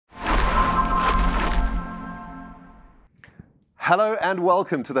Hello and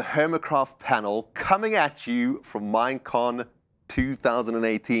welcome to the Hermitcraft panel, coming at you from MINECON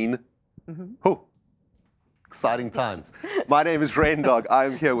 2018. Oh, exciting times. My name is Rendog.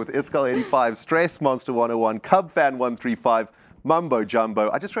 I'm here with Iskal85, Stress Monster 101, Cubfan 135,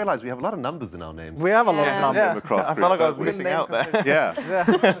 MumboJumbo. I just realized we have a lot of numbers in our names. We have a lot of numbers. Yeah. I felt like I was missing out there.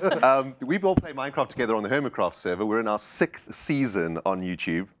 Yeah. We all play Minecraft together on the Hermitcraft server. We're in our 6th season on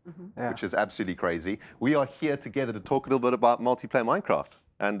YouTube, which is absolutely crazy. We are here together to talk a little bit about multiplayer Minecraft.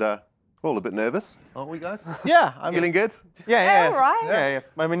 And we're all a bit nervous, aren't we, guys? Yeah. I'm feeling good? Yeah. All right. Yeah.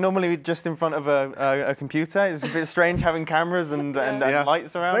 I mean, normally we're just in front of a computer. It's a bit strange having cameras and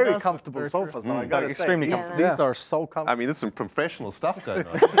lights around us. Very comfortable sofas, though, I gotta say. Extremely comfortable. These are so comfortable. I mean, there's some professional stuff going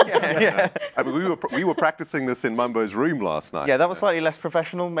on. I mean, we were practicing this in Mumbo's room last night. Yeah, that was slightly less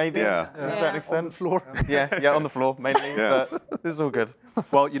professional, maybe. Yeah. To a certain extent. On the floor. Yeah, on the floor, mainly. Yeah. But this is all good.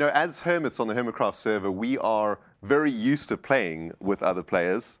 Well, you know, as hermits on the Hermitcraft server, we are very used to playing with other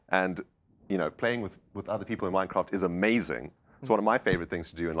players, and you know, playing with other people in Minecraft is amazing. It's one of my favorite things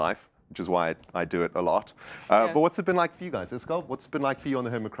to do in life, which is why I do it a lot. But what's it been like for you guys? Iskal, what's it been like for you on the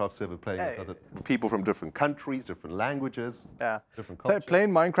Hermitcraft server, playing with other people from different countries, different languages, different cultures?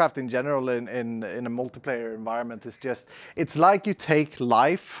 Playing Minecraft in general in a multiplayer environment is just, it's like you take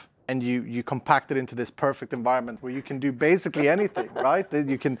life and you compact it into this perfect environment where you can do basically anything, right?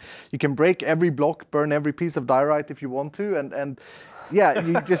 You can break every block, burn every piece of diorite if you want to, and yeah,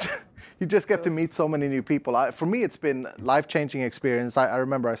 you just get to meet so many new people. For me, it's been a life-changing experience. I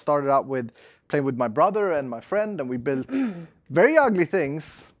remember I started out with playing with my brother and my friend, and we built very ugly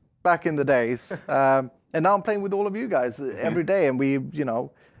things back in the days. And now I'm playing with all of you guys every day, and we, you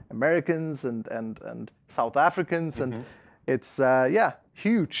know, Americans and South Africans, and it's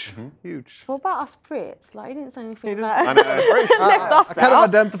huge, huge. What about us Brits? Like, you didn't say anything about I know. left us I kind of out.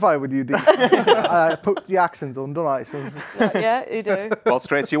 identify with you, Dee. I put the accents on, don't I? So. Yeah, you do. Well,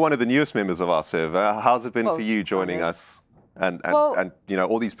 Stress, you're one of the newest members of our server. How's it been for you joining us? And you know,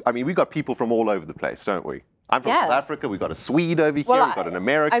 all these, I mean, we've got people from all over the place, don't we? I'm from South Africa, we've got a Swede over here, we've got an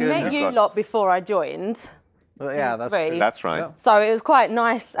American. I met you lot before I joined. Yeah, that's true. That's right. Yeah. So it was quite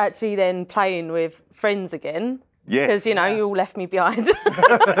nice actually then playing with friends again. Yes. Because, you know, you all left me behind.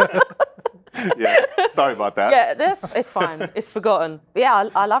 Yeah, sorry about that. Yeah, it's fine. It's forgotten. But yeah,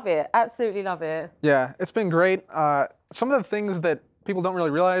 I love it. Absolutely love it. Yeah, it's been great. Some of the things that people don't really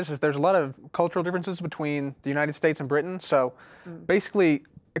realize is there's a lot of cultural differences between the United States and Britain. So basically,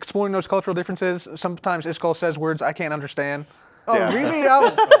 exploring those cultural differences, sometimes Iskal says words I can't understand. Oh, really?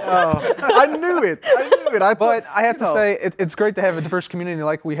 I knew it. But I have to say, it's great to have a diverse community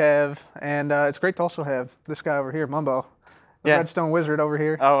like we have, and it's great to also have this guy over here, Mumbo, the Redstone Wizard over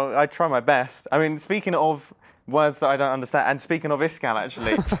here. Oh, I try my best. I mean, speaking of words that I don't understand, and speaking of Iskal,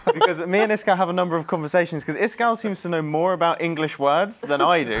 actually, because me and Iskal have a number of conversations, because Iskal seems to know more about English words than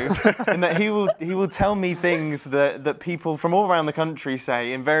I do, in that he will tell me things that people from all around the country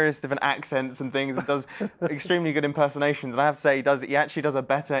say in various different accents and things, and does extremely good impersonations. And I have to say, he actually does a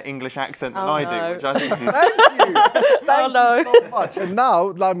better English accent than I do, which I think is... Thank you. Thank you so No. much. And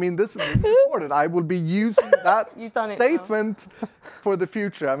now, I mean, this is important. I will be using that statement for the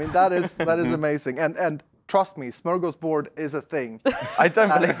future. I mean, that is amazing. And trust me, smorgasbord is a thing. I don't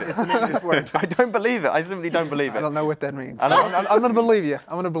believe it. It's an English word. I don't believe it. I simply don't believe it. I don't know what that means. And I'm going to believe you.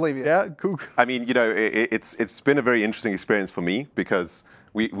 I'm going to believe you. Yeah, cool. I mean, you know, it's been a very interesting experience for me because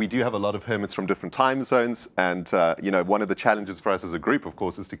we do have a lot of hermits from different time zones, and you know, one of the challenges for us as a group, of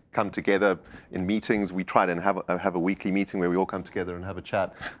course, is to come together in meetings. We try and have a weekly meeting where we all come together and have a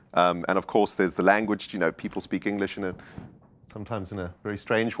chat. And of course, there's the language. You know, people speak English sometimes in a very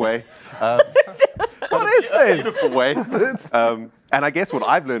strange way. What is this? Beautiful way. And I guess what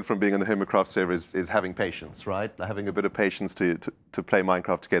I've learned from being on the Hermitcraft server is having patience, right? Having a bit of patience to play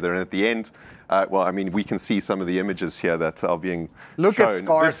Minecraft together. And at the end, well, I mean, we can see some of the images here that are being Look shown. at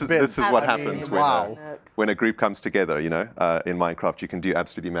Scar's This is what I mean, happens wow. when a group comes together, you know, in Minecraft. You can do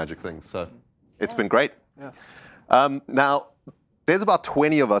absolutely magic things. So it's been great. Yeah. Now, there's about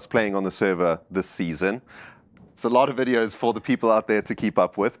 20 of us playing on the server this season. It's a lot of videos for the people out there to keep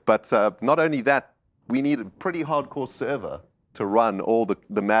up with. But not only that, we need a pretty hardcore server to run all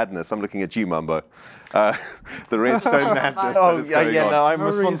the madness. I'm looking at you, Mumbo. The redstone madness. Oh, that is going on. no, I'm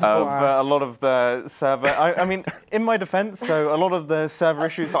responsible for a lot of the server. I mean, in my defense, so a lot of the server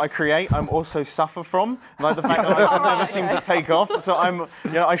issues that I create, I'm also suffer from. Like the fact that I never seem to take off. So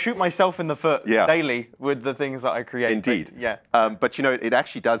I shoot myself in the foot daily with the things that I create. Indeed. But, but you know, it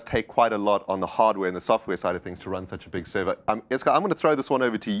actually does take quite a lot on the hardware and the software side of things to run such a big server. Iskal, I'm going to throw this one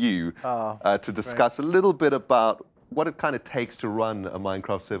over to you to discuss a little bit about what it kind of takes to run a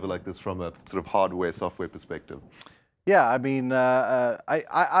Minecraft server like this from a sort of hardware, software perspective. Yeah, I mean,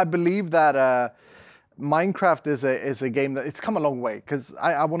 I believe that Minecraft is a game that it's come a long way, because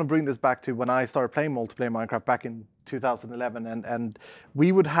I want to bring this back to when I started playing multiplayer Minecraft back in 2011, and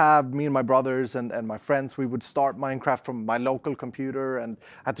we would have, me and my brothers and my friends, we would start Minecraft from my local computer and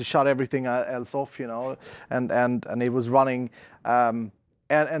had to shut everything else off, you know, and it was running.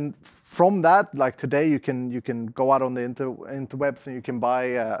 And from that, like today, you can go out on the interwebs and you can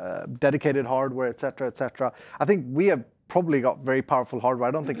buy dedicated hardware, etc., etc. I think we have probably got very powerful hardware.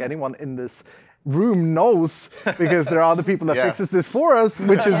 I don't think anyone in this room knows, because there are other people that fixes this for us,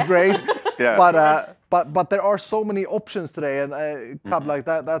 which is great. But there are so many options today, and Cub, like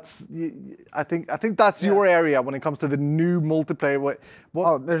that. I think that's your area when it comes to the new multiplayer.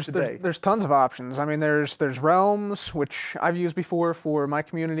 There's tons of options. I mean, there's Realms, which I've used before for my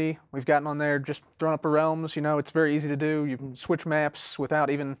community. We've gotten on there, just thrown up a Realms. You know, it's very easy to do. You can switch maps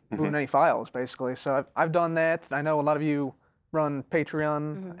without even moving any files, basically. So I've done that. I know a lot of you run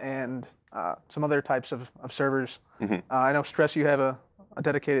Patreon and some other types of servers. I know, Stress, you have a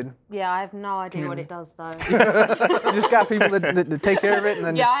dedicated. Yeah, I have no idea what it does though. You just got people that take care of it, and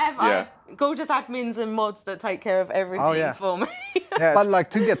then I have gorgeous admins and mods that take care of everything for me. But like,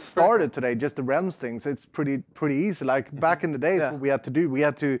 to get started today, just the Realms things, it's pretty easy. Like back in the days, what we had to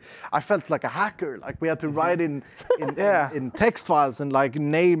do, I felt like a hacker. Like we had to write in text files and like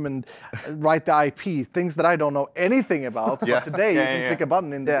name and write the IP, things that I don't know anything about. But today you can click a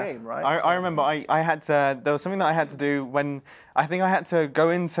button in the game, right? I remember I had to, there was something that I had to do when, I think I had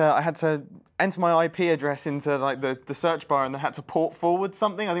to enter my IP address into like the search bar, and then had to port forward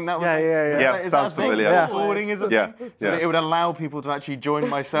something. I think that was sounds familiar. Forwarding is a thing. So that it would allow people to actually join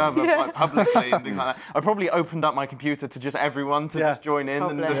my server like, publicly and things like that. I probably opened up my computer to just everyone to just join in,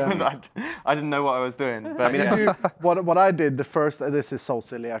 and I didn't know what I was doing. But, I mean, what I did the first, this is so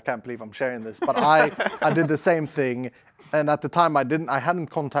silly, I can't believe I'm sharing this, but I did the same thing. And at the time, I hadn't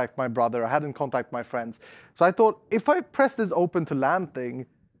contacted my brother, I hadn't contacted my friends. So I thought, if I press this open to LAN thing,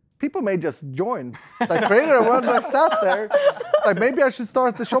 people may just join. So I created a world, like sat there, like maybe I should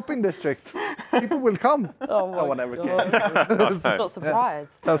start the shopping district. People will come. Oh no one ever came. Not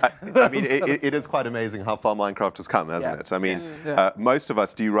surprised. I mean, it is quite amazing how far Minecraft has come, hasn't it? I mean, most of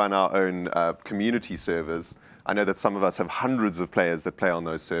us do run our own community servers. I know that some of us have hundreds of players that play on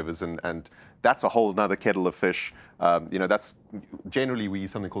those servers, and that's a whole nother kettle of fish. You know, that's generally we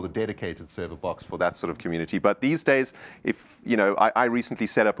use something called a dedicated server box for that sort of community. But these days, if you know, I recently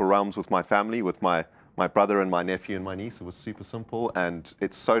set up a Realms with my family, with my brother and my nephew and my niece. It was super simple, and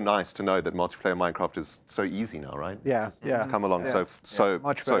it's so nice to know that multiplayer Minecraft is so easy now, right? It's come along so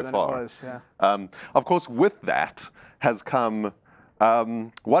much better than far. It was, Of course, with that has come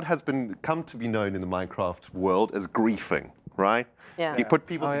what has come to be known in the Minecraft world as griefing, right? You put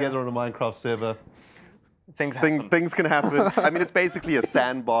people together on a Minecraft server. Things can happen. I mean, it's basically a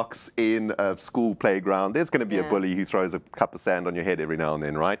sandbox in a school playground. There's going to be a bully who throws a cup of sand on your head every now and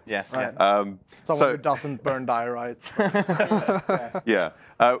then, right? Someone who doesn't burn diorites.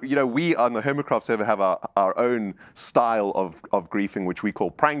 You know, we on the Hermitcraft server have our own style of griefing, which we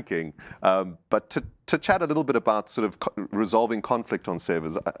call pranking. But to chat a little bit about sort of resolving conflict on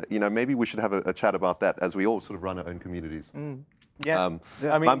servers, you know, maybe we should have a chat about that as we all sort of run our own communities. I mean,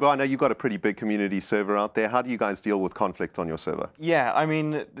 Mumbo, I know you've got a pretty big community server out there. How do you guys deal with conflict on your server? Yeah, I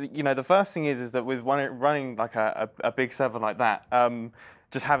mean, you know, the first thing is that with running like a big server like that,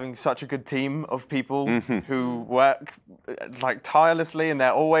 just having such a good team of people who work like tirelessly, and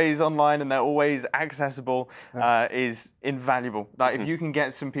they're always online and they're always accessible is invaluable. Like if you can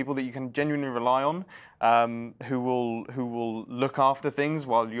get some people that you can genuinely rely on, who will look after things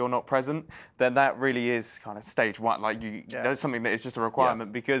while you're not present, then that really is kind of stage one. Like that's something that is just a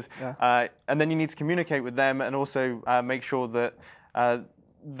requirement because, and then you need to communicate with them and also make sure that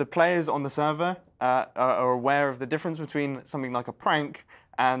the players on the server are aware of the difference between something like a prank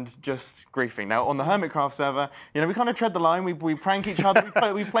and just griefing. Now, on the Hermitcraft server, you know, we kind of tread the line. We prank each other.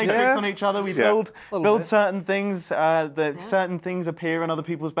 We play tricks on each other. We build certain things. Certain things appear in other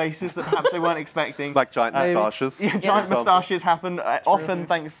people's bases that perhaps they weren't expecting. Like giant moustaches. Yeah, giant moustaches happen often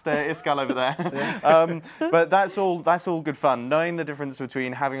thanks to Iskal over there. But that's all good fun. Knowing the difference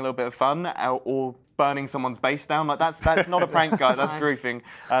between having a little bit of fun or burning someone's base down, like that's not a prank, guy. That's griefing.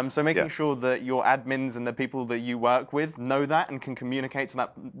 So making sure that your admins and the people that you work with know that and can communicate to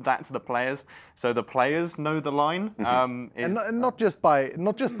that to the players, so the players know the line. And not just by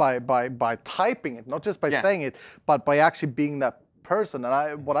typing it, not just by saying it, but by actually being that person.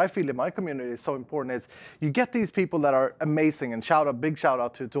 And what I feel in my community is so important is you get these people that are amazing, and big shout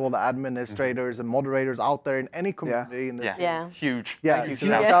out to all the administrators and moderators out there in any community in this. Huge. Yeah, huge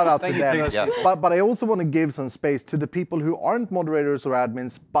shout out to them. Yeah. But I also want to give some space to the people who aren't moderators or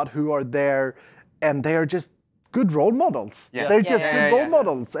admins, but who are there, and they are just good role models. They're just good role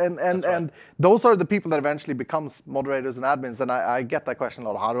models, and those are the people that eventually becomes moderators and admins. And I get that question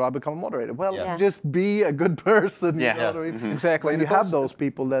a lot. How do I become a moderator? Well, just be a good person. You know what I mean? Exactly. When you have those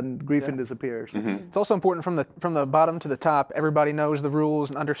people, then griefing disappears. It's also important from the bottom to the top. Everybody knows the rules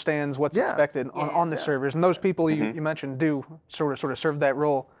and understands what's expected on the servers. And those people you mentioned do sort of serve that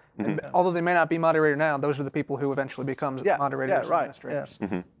role. And although they may not be moderator now, those are the people who eventually becomes moderators and administrators.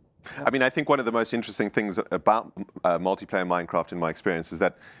 I mean, I think one of the most interesting things about multiplayer Minecraft, in my experience, is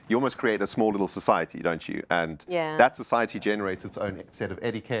that you almost create a small little society, don't you? And that society generates its own set of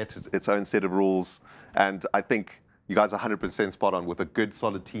etiquette, its own set of rules. And I think you guys are 100% spot on with a good,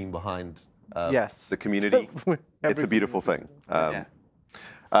 solid team behind the community. It's a beautiful thing.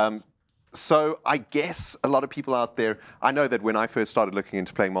 So I guess a lot of people out there, I know that when I first started looking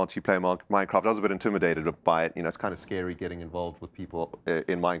into playing multiplayer Minecraft, I was a bit intimidated by it. You know, it's kind of scary getting involved with people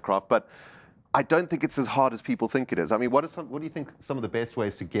in Minecraft, but I don't think it's as hard as people think it is. I mean, what do you think some of the best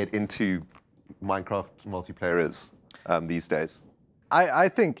ways to get into Minecraft multiplayer is these days? I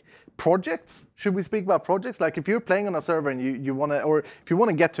think projects. Should we speak about projects? Like if you're playing on a server and you want to, or if you want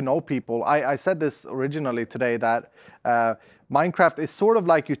to get to know people, I said this originally today that Minecraft is sort of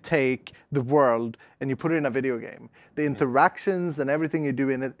like you take the world and you put it in a video game. The interactions and everything you do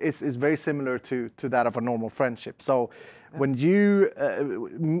in it is very similar to that of a normal friendship. So when you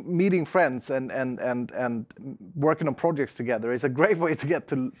meeting friends and working on projects together is a great way to get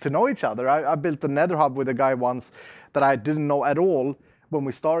to know each other. I built a nether hub with a guy once that I didn't know at all when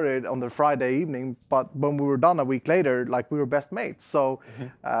we started on the Friday evening, but when we were done a week later, like we were best mates. So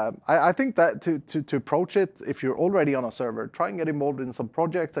I think that to approach it, if you're already on a server, try and get involved in some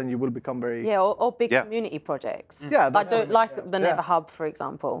projects and you will become very... or big community projects. Like the Nether Hub, for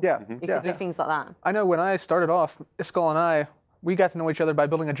example. You could do things like that. I know when I started off, Iskall and I, we got to know each other by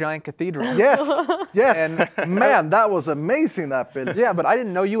building a giant cathedral. Yes. And man, that was amazing, that build. Yeah, but I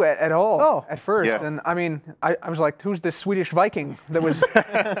didn't know you at all at first. And I mean, I was like, who's this Swedish Viking that was,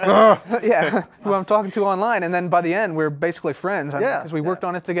 who I'm talking to online? And then by the end, we're basically friends. Because we worked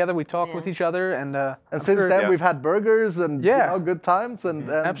on it together, we talked with each other. And since then, we've had burgers and good times. And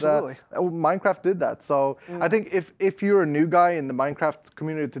absolutely. Minecraft did that. So I think if you're a new guy in the Minecraft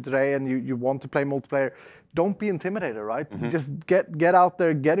community today and you want to play multiplayer, don't be intimidated, right? Just get out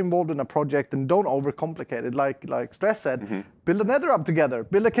there, get involved in a project, and don't overcomplicate it. Like Stress said, build a nether hub together,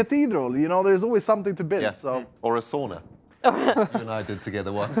 build a cathedral. You know, there's always something to build. So or a sauna. You and I did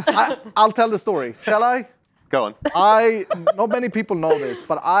together once. I'll tell the story. Shall I? Go on. Not many people know this,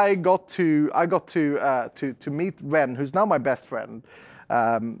 but I got to meet Ren, who's now my best friend.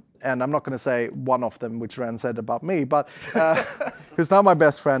 And I'm not going to say one of them, which Ren said about me, but who's now my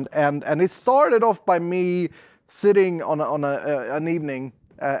best friend. And it started off by me sitting on an evening,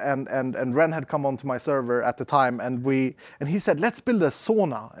 and Ren had come onto my server at the time, and he said, let's build a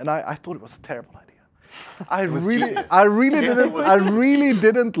sauna. And I thought it was a terrible idea. I really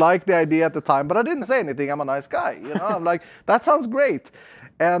didn't like the idea at the time, but I didn't say anything. I'm a nice guy, you know. I'm like, that sounds great.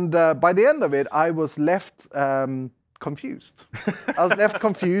 And by the end of it, I was left confused. I was left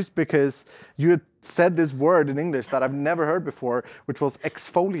confused because you had said this word in English that I've never heard before, which was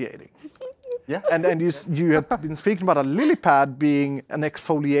exfoliating. Yeah. And you had been speaking about a lily pad being an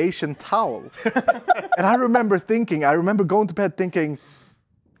exfoliation towel. And I remember going to bed thinking,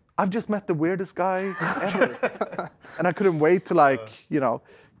 I've just met the weirdest guy ever. And I couldn't wait to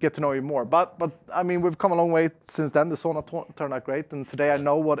get to know you more. But I mean, we've come a long way since then. The sauna turned out great, and today I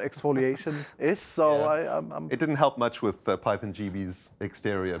know what exfoliation is. So it didn't help much with Pipe and GB's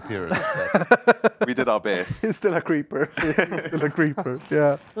exterior appearance. But we did our best. He's still a creeper.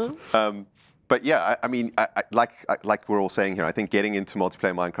 Yeah. But yeah, I mean, like we're all saying here, I think getting into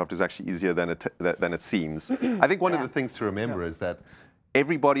multiplayer Minecraft is actually easier than it seems. I think one of the things to remember is that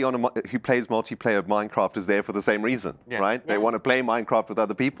everybody who plays multiplayer Minecraft is there for the same reason, right? They want to play Minecraft with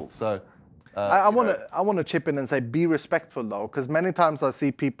other people. So I want to chip in and say, be respectful though, because many times I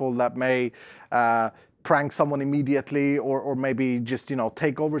see people that may prank someone immediately, or maybe just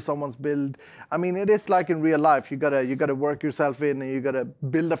take over someone's build. I mean, it is like in real life. You gotta work yourself in, and you gotta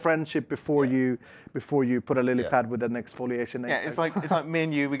build a friendship before you put a lily pad with an exfoliation. Yeah, it's like me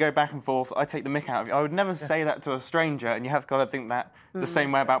and you. We go back and forth. I take the mick out of you. I would never say that to a stranger, and you have got to think that the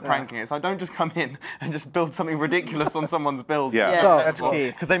same way about pranking. It's like, don't just come in and just build something ridiculous on someone's build. No, that's key,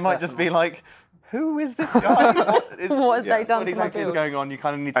 because they might just be like, who is this guy? What have they done What to my exactly is build? going on? You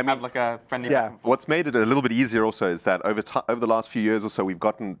kind of need to have like a friendly Yeah. back and forth. What's made it a little bit easier also is that over the last few years or so, we've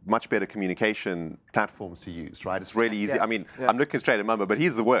gotten much better communication platforms to use, right? It's really easy. I mean, I'm looking straight at Mumbo, but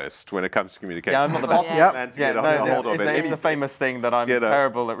he's the worst when it comes to communication. Yeah, I'm not the best. Yeah. Man to Yeah, get a no, hold of. it's a famous thing that I'm You know.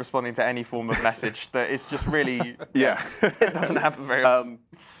 terrible at responding to any form of message. That it's just really, Yeah. it doesn't happen very often.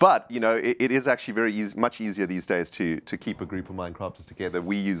 But you know, it is actually very easy, much easier these days to keep a group of Minecrafters together.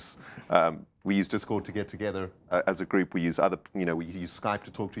 We use Discord to get together as a group. We use we use Skype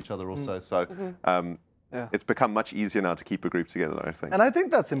to talk to each other also. So it's become much easier now to keep a group together, I think. And I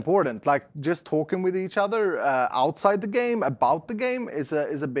think that's important. Like just talking with each other outside the game about the game is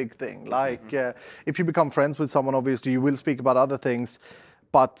a big thing. Like if you become friends with someone, obviously you will speak about other things,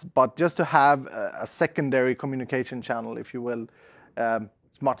 but just to have a secondary communication channel, if you will.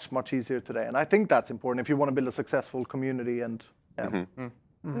 It's much easier today, and I think that's important if you want to build a successful community. And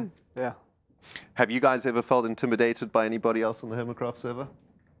Yeah. Have you guys ever felt intimidated by anybody else on the Hermitcraft server?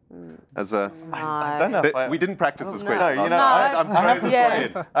 As a, I don't know. we didn't practice this No, question. you know, I'm throwing this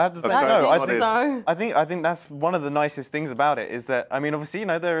one in. I have to say, Okay, no. I think so. I think that's one of the nicest things about it is that, I mean, obviously, you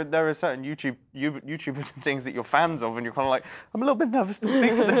know, there are certain YouTubers and things that you're fans of, and you're kind of like, I'm a little bit nervous to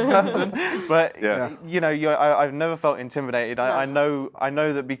speak to this person, but you know, I've never felt intimidated. I know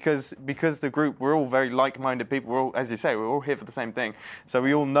that because the group, we're all very like-minded people. We're all, as you say, we're all here for the same thing, so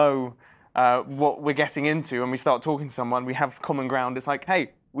we all know what we're getting into, and we start talking to someone, we have common ground. It's like,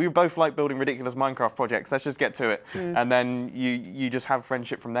 hey, we both like building ridiculous Minecraft projects. Let's just get to it. And then you just have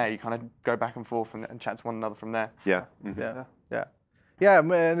friendship from there. You kind of go back and forth and chat to one another from there. Yeah. yeah,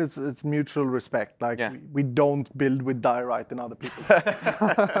 man, it's mutual respect. Like we don't build with die right in other people,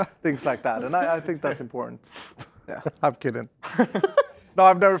 things like that. And I think that's important. I'm kidding. No,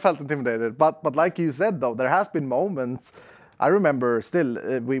 I've never felt intimidated. But like you said, though, there has been moments. I remember still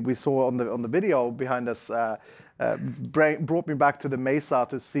we saw on the video behind us. Brought me back to the Mesa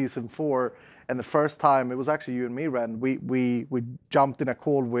to season 4, and the first time it was actually you and me, Ren. We jumped in a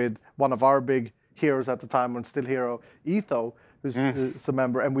call with one of our big heroes at the time, and still hero, Etho, who's a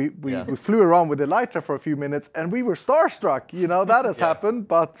member, and we flew around with Elytra for a few minutes, and we were starstruck. You know that has happened,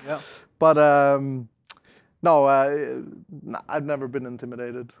 but no, I've never been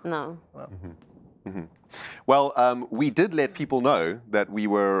intimidated. No. Well, we did let people know that we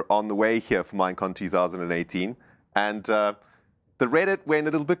were on the way here for MineCon 2018, and the Reddit went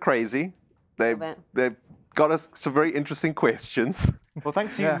a little bit crazy. They've got us some very interesting questions. Well,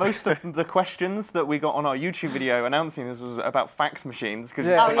 thanks to you, most of the questions that we got on our YouTube video announcing this was about fax machines. Good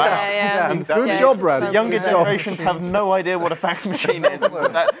job, Brad. The younger generations have no idea what a fax machine is.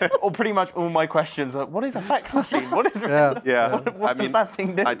 Or pretty much all my questions are, what is a fax machine? What is what does that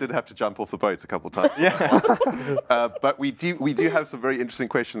thing do? I did have to jump off the boat a couple of times. But we do have some very interesting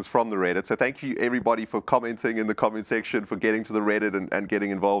questions from the Reddit. So thank you, everybody, for commenting in the comment section, for getting to the Reddit and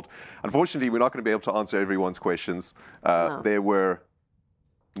getting involved. Unfortunately, we're not going to be able to answer everyone's questions. There were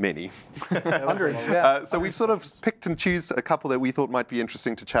many. Hundreds, so we've sort of picked and choose a couple that we thought might be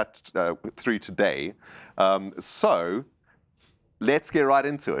interesting to chat through today. So let's get right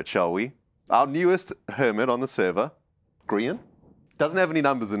into it, shall we? Our newest hermit on the server, Grian, doesn't have any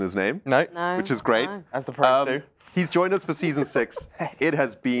numbers in his name, which is great. As the pros do. He's joined us for season 6. It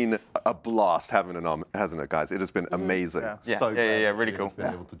has been a blast having him on, hasn't it, guys? It has been amazing. So glad really cool.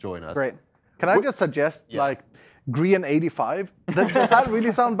 Been able to join us. Great. Can I just suggest, like, Grian 85? Does that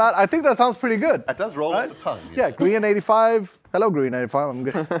really sound bad? I think that sounds pretty good. It does roll off the tongue. Yeah, Grian 85. Hello, Grian 85. I'm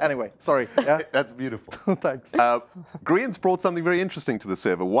good. Anyway, sorry. Yeah. That's beautiful. Thanks. Grian's brought something very interesting to the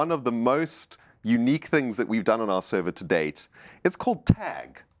server. One of the most unique things that we've done on our server to date. It's called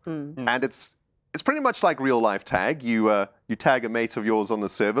Tag. And it's pretty much like real life Tag. You tag a mate of yours on the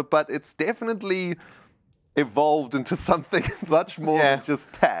server, but it's definitely evolved into something much more than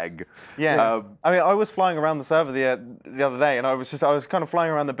just Tag. I mean, I was flying around the server the other day, and I was kind of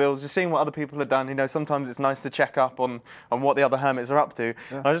flying around the builds, just seeing what other people had done. You know, sometimes it's nice to check up on what the other hermits are up to.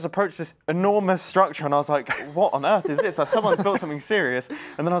 And I just approached this enormous structure, and I was like, what on earth is this? Like, someone's built something serious.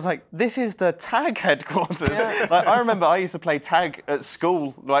 And then I was like, this is the Tag headquarters. Like, I remember I used to play Tag at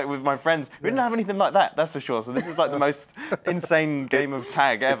school, like with my friends. We didn't have anything like that, that's for sure. So this is like the most insane game of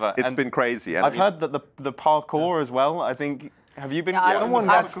Tag ever. It's been crazy. And I've heard that the parkour as well. I think. Have you been? Someone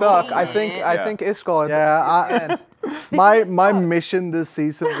got stuck. I think Iskall. My mission this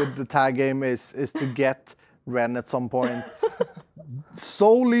season with the Tag game is to get Ren at some point,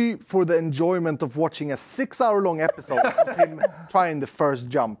 solely for the enjoyment of watching a 6-hour-long episode of him trying the first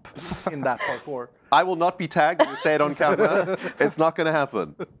jump in that parkour. I will not be tagged. You say it on camera. It's not going to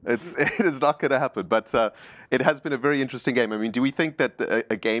happen. It is not going to happen. But it has been a very interesting game. I mean, do we think that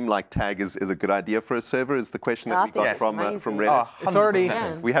a game like tag is a good idea for a server? Is the question that we got from Reddit? Oh, it's already.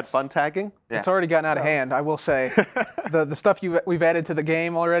 We had fun tagging. Yeah. It's already gotten out of hand, I will say. the stuff we've added to the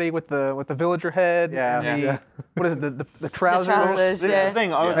game already with the villager head. And what is it? The trousers. The trousers, This is the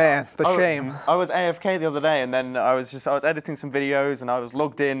thing. Shame. I was AFK the other day, and then I was editing some videos, and I was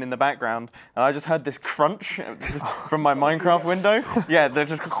logged in the background, and I just heard this crunch from my Minecraft window. Yeah, they're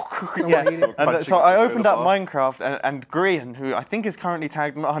just And so I opened up Minecraft, and Grian, who I think is currently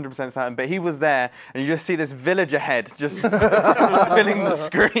tagged, I'm not 100% certain, but he was there, and you just see this villager head just filling the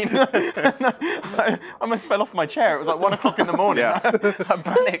screen. I almost fell off my chair. It was like 1 o'clock in the morning. I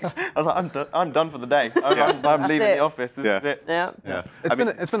panicked. I was like, I'm done for the day. I'm leaving the office. This is it.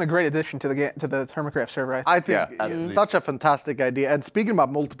 It's been a great addition to the Hermitcraft server. I think it's such a fantastic idea. And speaking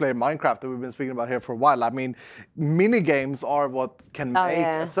about multiplayer Minecraft that we've been speaking about here for a while, I mean, mini games are what can make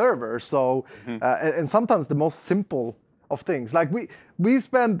a server. So, and sometimes the most simple of things. Like we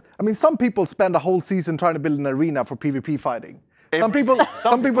spend, I mean, some people spend a whole season trying to build an arena for PvP fighting. Some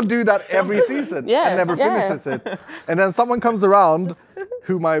people do that every season and never finishes it. And then someone comes around,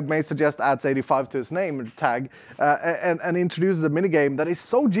 whom I may suggest adds 85 to his name tag, and introduces a minigame that is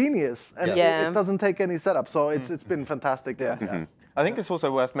so genius, and it doesn't take any setup. So it's been fantastic. I think it's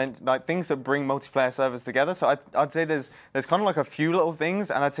also worth mentioning, like, things that bring multiplayer servers together. So I'd say there's kind of like a few little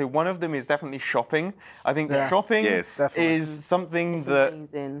things, and I'd say one of them is definitely shopping. I think shopping is something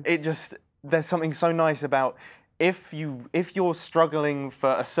there's something so nice about if you're struggling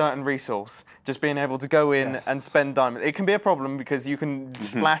for a certain resource, just being able to go in and spend diamonds. It can be a problem because you can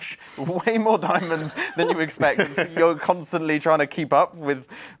splash way more diamonds than you expect. And so you're constantly trying to keep up with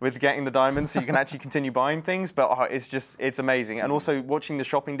getting the diamonds so you can actually continue buying things. But it's amazing. And also watching the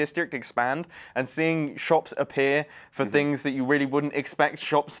shopping district expand and seeing shops appear for things that you really wouldn't expect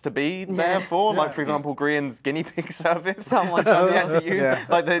shops to be there for. Like, for example, Grian's guinea pig service. Which I've yet to use.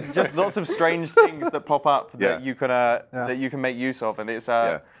 Like, there's just lots of strange things that pop up that you can make use of, and it's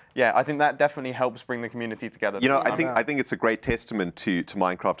I think that definitely helps bring the community together. You know, I think it's a great testament to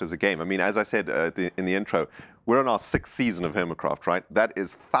Minecraft as a game. I mean, as I said in the intro, we're on our 6th season of Hermitcraft, right? That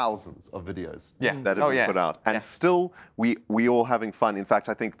is thousands of videos that have been put out, and still we all having fun. In fact,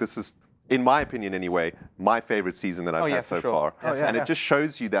 I think this is, in my opinion anyway, my favorite season that I've had so far. And it just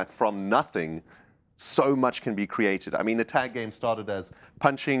shows you that from nothing, so much can be created. I mean, the tag game started as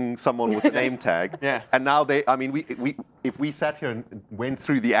punching someone with a name tag, and now if we sat here and went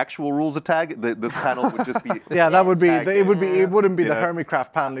through the actual rules of tag, this panel would just be that would be it wouldn't be the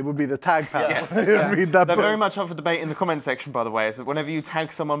Hermitcraft panel, it would be the tag panel. They're very much up for debate in the comment section, by the way. Is that whenever you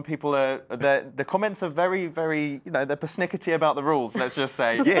tag someone, people the comments are very, very, they're persnickety about the rules. Let's just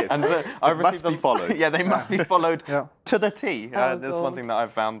say and I've received must be followed. They must be followed to the T. That's one thing that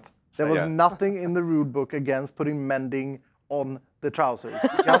I've found. There was nothing in the rule book against putting mending on the trousers.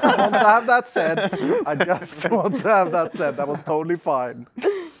 Just want to have that said. I just want to have that said. That was totally fine.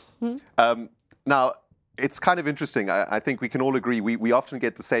 Now, it's kind of interesting. I think we can all agree. We often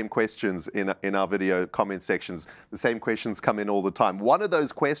get the same questions in our video comment sections. The same questions come in all the time. One of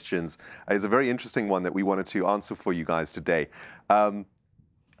those questions is a very interesting one that we wanted to answer for you guys today.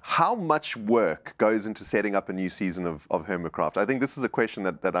 How much work goes into setting up a new season of Hermitcraft? I think this is a question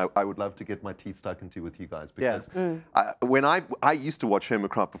that I would love to get my teeth stuck into with you guys, because when I used to watch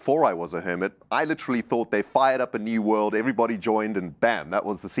Hermitcraft before I was a hermit, I literally thought they fired up a new world, everybody joined, and bam, that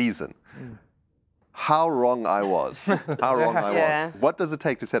was the season. How wrong I was. How wrong I was. What does it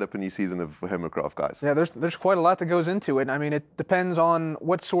take to set up a new season of Hermitcraft, guys? Yeah, there's quite a lot that goes into it. I mean, it depends on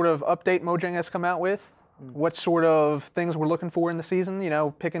what sort of update Mojang has come out with. What sort of things we're looking for in the season,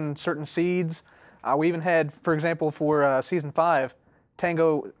 picking certain seeds. We even had, for example, for Season 5,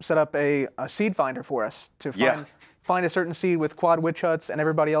 Tango set up a seed finder for us to find a certain seed with quad witch huts, and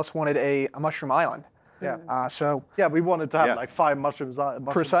everybody else wanted a mushroom island. We wanted to have like 5 mushrooms.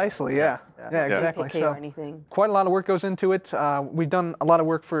 Precisely, exactly. So quite a lot of work goes into it. We've done a lot of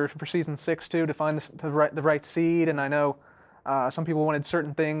work for Season 6 too, to find the right seed, and I know some people wanted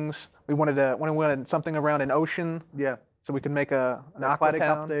certain things. We wanted something around an ocean. So we could make an aquatic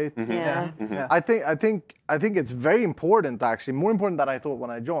update. I think it's very important, actually, more important than I thought when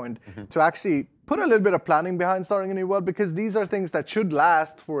I joined, to actually put a little bit of planning behind starting a new world, because these are things that should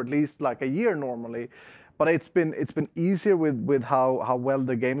last for at least like a year normally. But it's been easier with how well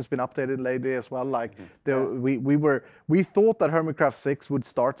the game's been updated lately as well. Like we thought that Hermitcraft 6 would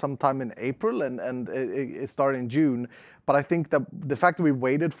start sometime in April, and it started in June. But I think that the fact that we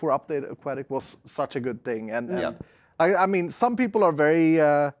waited for Update Aquatic was such a good thing. And I mean, some people are very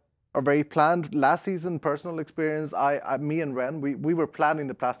are very planned. Last season, personal experience, me and Ren, we were planning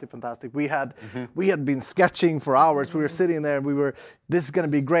the Plastic Fantastic. We had been sketching for hours. We were sitting there and this is going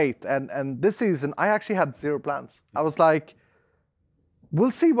to be great. And this season, I actually had 0 plans. I was like,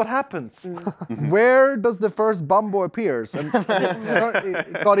 we'll see what happens. Where does the first Bumbo appears? And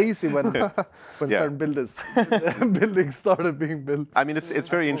it got easy when certain buildings started being built. I mean, it's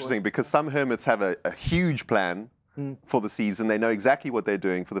very interesting because some hermits have a huge plan for the season. They know exactly what they're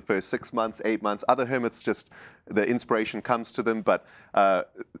doing for the first 6 months, 8 months. Other hermits just, the inspiration comes to them. But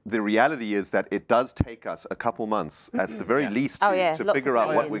the reality is that it does take us a couple months at the very least to figure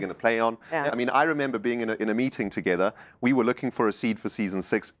out what we're going to play on. Yeah. I mean, I remember being in a meeting together. We were looking for a seed for season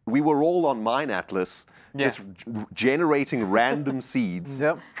 6. We were all on Mine Atlas, just generating random seeds,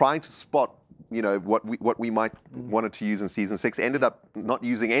 trying to spot what we might wanted to use in season 6. Ended up not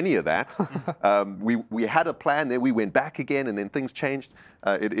using any of that. We had a plan, then we went back again, and then things changed.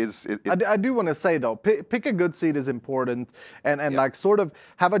 I do want to say though, pick a good seed is important, and like sort of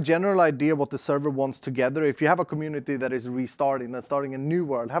have a general idea what the server wants together. If you have a community that is restarting, that's starting a new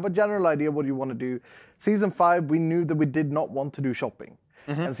world, have a general idea what you want to do. Season 5, we knew that we did not want to do shopping,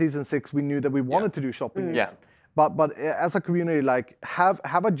 and season 6, we knew that we wanted to do shopping. But as a community, like have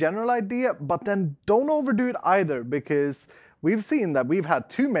a general idea, but then don't overdo it either, because we've seen that we've had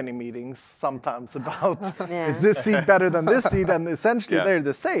too many meetings sometimes about is this seed better than this seed, and essentially they're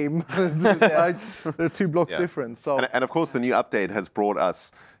the same. Like, they're 2 blocks different. So and of course the new update has brought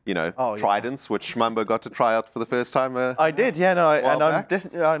us tridents, which Mumbo got to try out for the first time. I did,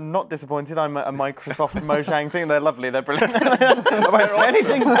 I'm not disappointed. I'm a Microsoft Mojang thing. They're lovely, they're brilliant. I won't say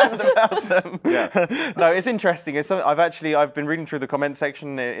anything bad about them. No, it's interesting. I've been reading through the comment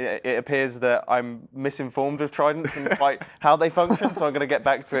section. It appears that I'm misinformed of tridents and quite how they function, so I'm going to get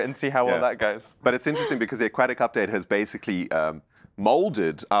back to it and see how well that goes. But it's interesting because the aquatic update has basically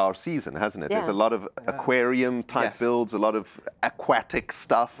molded our season, hasn't it? There's a lot of aquarium type builds, a lot of aquatic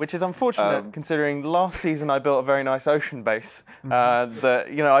stuff. Which is unfortunate considering last season I built a very nice ocean base that,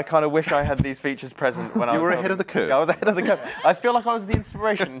 I kind of wish I had these features present when I was You were ahead of the curve. I was ahead of the curve. I feel like I was the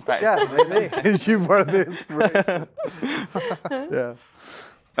inspiration, in fact. You were the inspiration.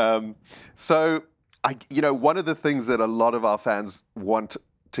 So, one of the things that a lot of our fans want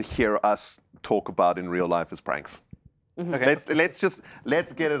to hear us talk about in real life is pranks. Okay.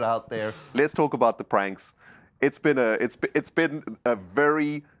 Let's get it out there. Let's talk about the pranks. It's been a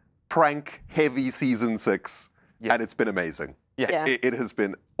very prank heavy season 6, and it's been amazing. It has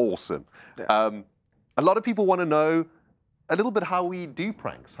been awesome. A lot of people want to know a little bit how we do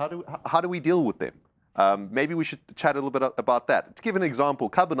pranks. How do we deal with them? Maybe we should chat a little bit about that. To give an example,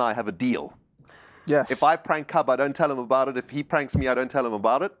 Cub and I have a deal. Yes. If I prank Cub, I don't tell him about it. If he pranks me, I don't tell him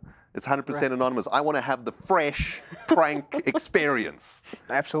about it. It's 100% anonymous. I want to have the fresh prank experience.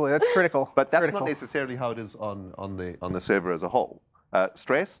 Absolutely, that's critical. But that's not necessarily how it is on the server as a whole.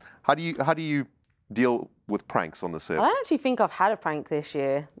 Stress, how do you deal with pranks on the server? I actually think I've had a prank this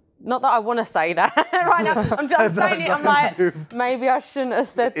year. Not that I want to say that right now. I'm just saying it. I'm like, maybe I shouldn't have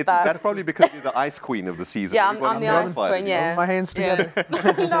said that. That's probably because you're the ice queen of the season. Yeah, I'm the ice queen, My hands together.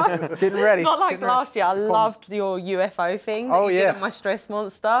 No, getting ready. Not like last year. I loved your UFO thing. Oh, that you did with my stress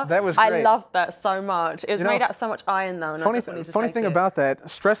monster. That was great. I loved that so much. It was made out of so much iron, though. And funny thing about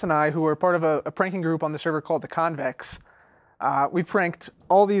that, Stress and I, who are part of a pranking group on the server called the Convex, we've pranked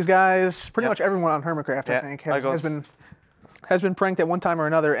all these guys, pretty much everyone on Hermitcraft, I think, has been pranked at one time or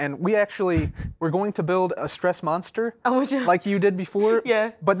another, and we actually were going to build a stress monster like you did before.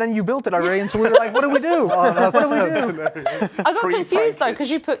 But then you built it already, and so we were like, what do we do? What do we do? I got confused though, because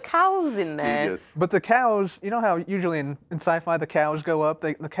you put cows in there. Yes. But the cows, you know how usually in sci-fi the cows go up,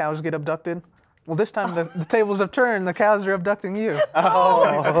 the cows get abducted? Well, this time the tables have turned, the cows are abducting you.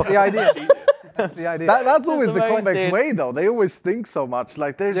 That's the idea. That's the idea. That's always the Convex way, though. They always think so much.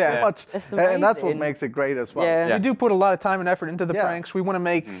 Like, there's so much. And that's what makes it great as well. We do put a lot of time and effort into the pranks. We want to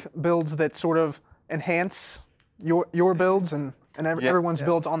make builds that sort of enhance your builds and everyone's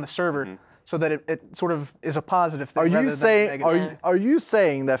builds on the server. So that it sort of is a positive thing. Are you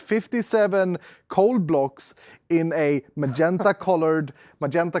saying that 57 cold blocks in a magenta-colored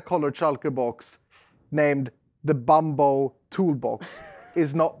shulker box named the Bumbo toolbox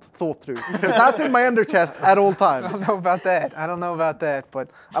is not thought through? Because that's in my under chest at all times. I don't know about that. But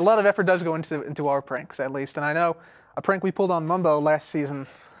a lot of effort does go into our pranks, at least. And I know a prank we pulled on Mumbo last season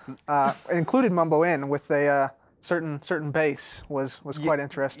included Mumbo in with a certain base was quite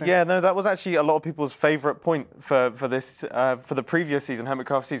interesting. Yeah, no, that was actually a lot of people's favourite point for this for the previous season,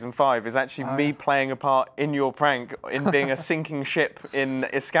 Hermitcraft Season 5, is actually me playing a part in your prank in being a sinking ship in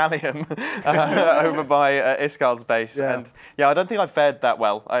Iskalium over by Iskal's base. Yeah. And yeah, I don't think I fared that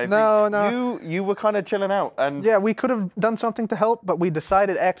well. No. You were kind of chilling out, and Yeah, we could have done something to help, but we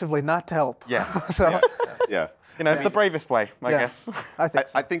decided actively not to help. yeah, So Yeah. you know, it's the bravest way, I guess. I think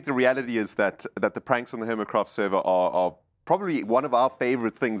so. I think the reality is that the pranks on the Hermitcraft server are probably one of our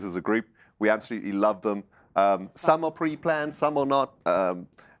favorite things as a group. We absolutely love them. Some are pre-planned, some are not.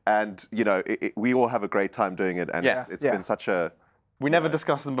 And you know, we all have a great time doing it, and Yeah. it's been such a. We never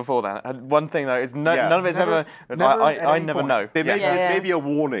discussed them before that. And one thing though is none of it's Never- ever. never at I any never point. know. There may, Yeah. there's maybe a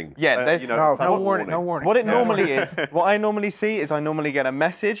warning. Yeah, you know, no some warning, no warning. What it normally is, what I normally see is I normally get a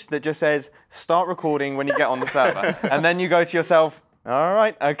message that just says, start recording when you get on the server. And then you go to yourself, all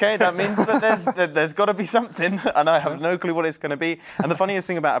right, okay, that means that there's got to be something, and I have no clue what it's going to be. And the funniest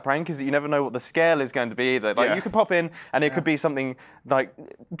thing about a prank is that you never know what the scale is going to be either. Like, Yeah. you could pop in, and it could be something like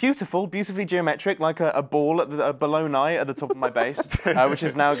beautifully geometric, like a ball at below night at the top of my base, which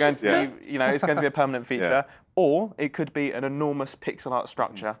is now going to be, you know, it's going to be a permanent feature. Yeah. Or it could be an enormous pixel art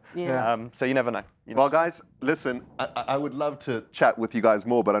structure. Yeah. So you never know. Well, guys, listen, I would love to chat with you guys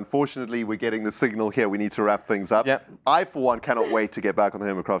more, but unfortunately, we're getting the signal here. We need to wrap things up. Yep. I, for one, cannot wait to get back on the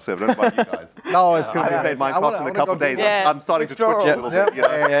Hermitcraft server. I don't know about you guys. No, it's I going to haven't be played amazing. Minecraft in a couple of days. Yeah. I'm starting to twitch a Withdrawal. little bit. You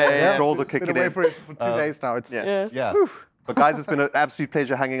know? yeah. Withdrawals are Been kicking away in. for 2 days now. It's Yeah. But guys, it's been an absolute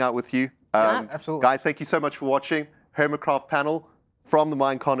pleasure hanging out with you. Absolutely. Guys, thank you so much for watching. Hermitcraft panel from the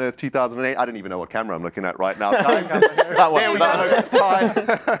MINECON Earth 2008. I don't even know what camera I'm looking at right now. Guys, That one. there we go.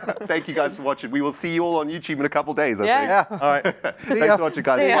 Bye. Thank you guys for watching. We will see you all on YouTube in a couple of days, I think. yeah. All right. Thanks for watching,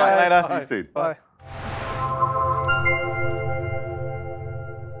 guys. See ya. Bye. Later. See you soon. Bye.